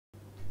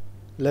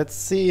Let's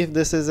see if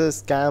this is a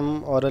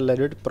scam or a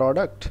legit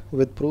product.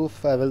 With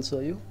proof I will show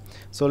you.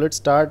 So let's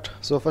start.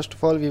 So first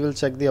of all we will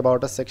check the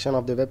about us section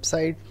of the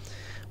website,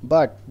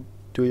 but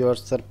to your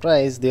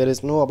surprise there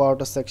is no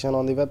about us section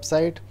on the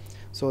website.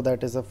 So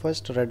that is the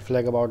first red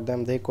flag about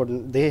them.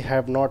 They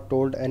have not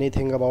told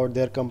anything about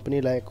their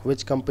company, like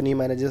which company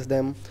manages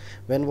them,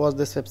 when was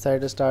this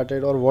website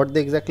started, or what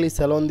they exactly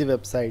sell on the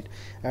website,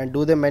 and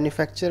do they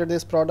manufacture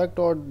this product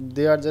or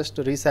they are just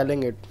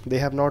reselling it. They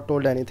have not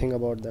told anything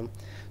about them.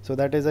 So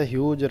that is a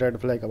huge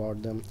red flag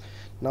about them.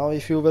 Now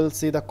if you will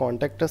see the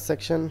contact us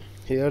section,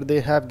 here they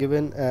have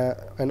given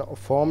a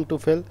form to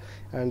fill,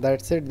 and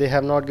that's it. They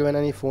have not given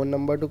any phone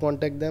number to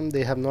contact them.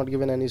 They have not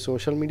given any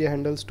social media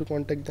handles to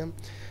contact them.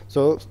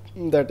 So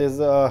that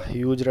is a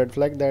huge red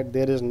flag that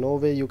there is no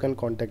way you can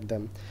contact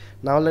them.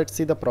 Now let's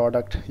see the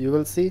product. You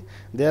will see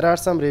there are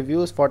some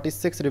reviews,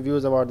 46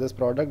 reviews about this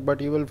product,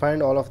 but you will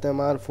find all of them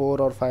are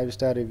 4 or 5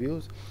 star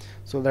reviews.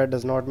 So that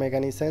does not make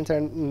any sense,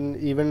 and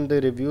even the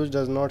reviews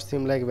does not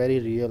seem like very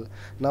real.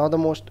 Now the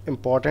most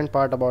important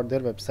part about their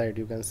website,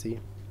 you can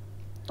see,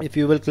 if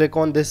you will click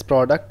on this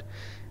product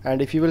and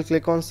if you will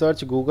click on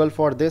search Google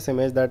for this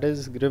image, that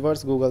is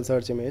reverse Google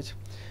search image,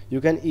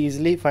 you can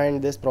easily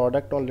find this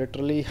product on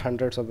literally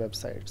hundreds of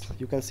websites.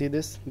 You can see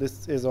this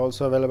is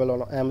also available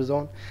on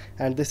Amazon,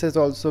 and this is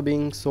also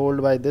being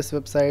sold by this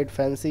website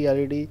Fancy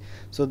LED.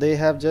 So they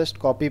have just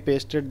copy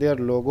pasted their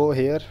logo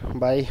here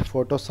by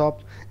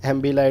Photoshop,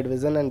 Ambilight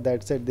Vision, and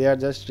that's it. They are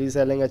just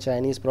reselling a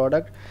Chinese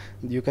product.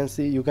 You can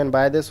see you can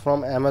buy this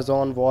from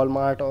Amazon,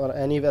 Walmart, or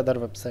any other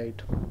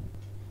website.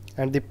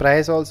 And the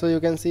price also,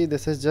 you can see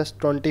this is just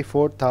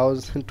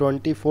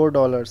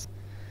 $24.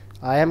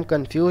 I am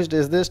confused,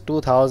 is this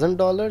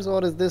 $2,000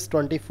 or is this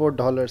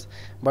 $24?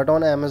 But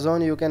on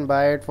Amazon you can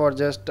buy it for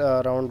just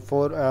around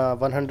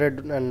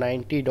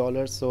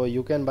 $190. So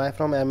you can buy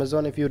from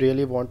Amazon if you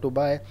really want to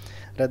buy,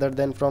 rather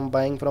than from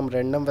buying from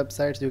random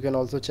websites. You can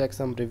also check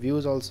some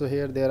reviews also.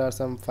 Here there are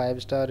some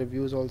 5-star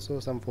reviews,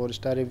 also some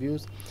 4-star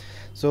reviews,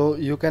 so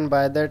you can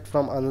buy that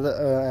from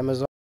another Amazon.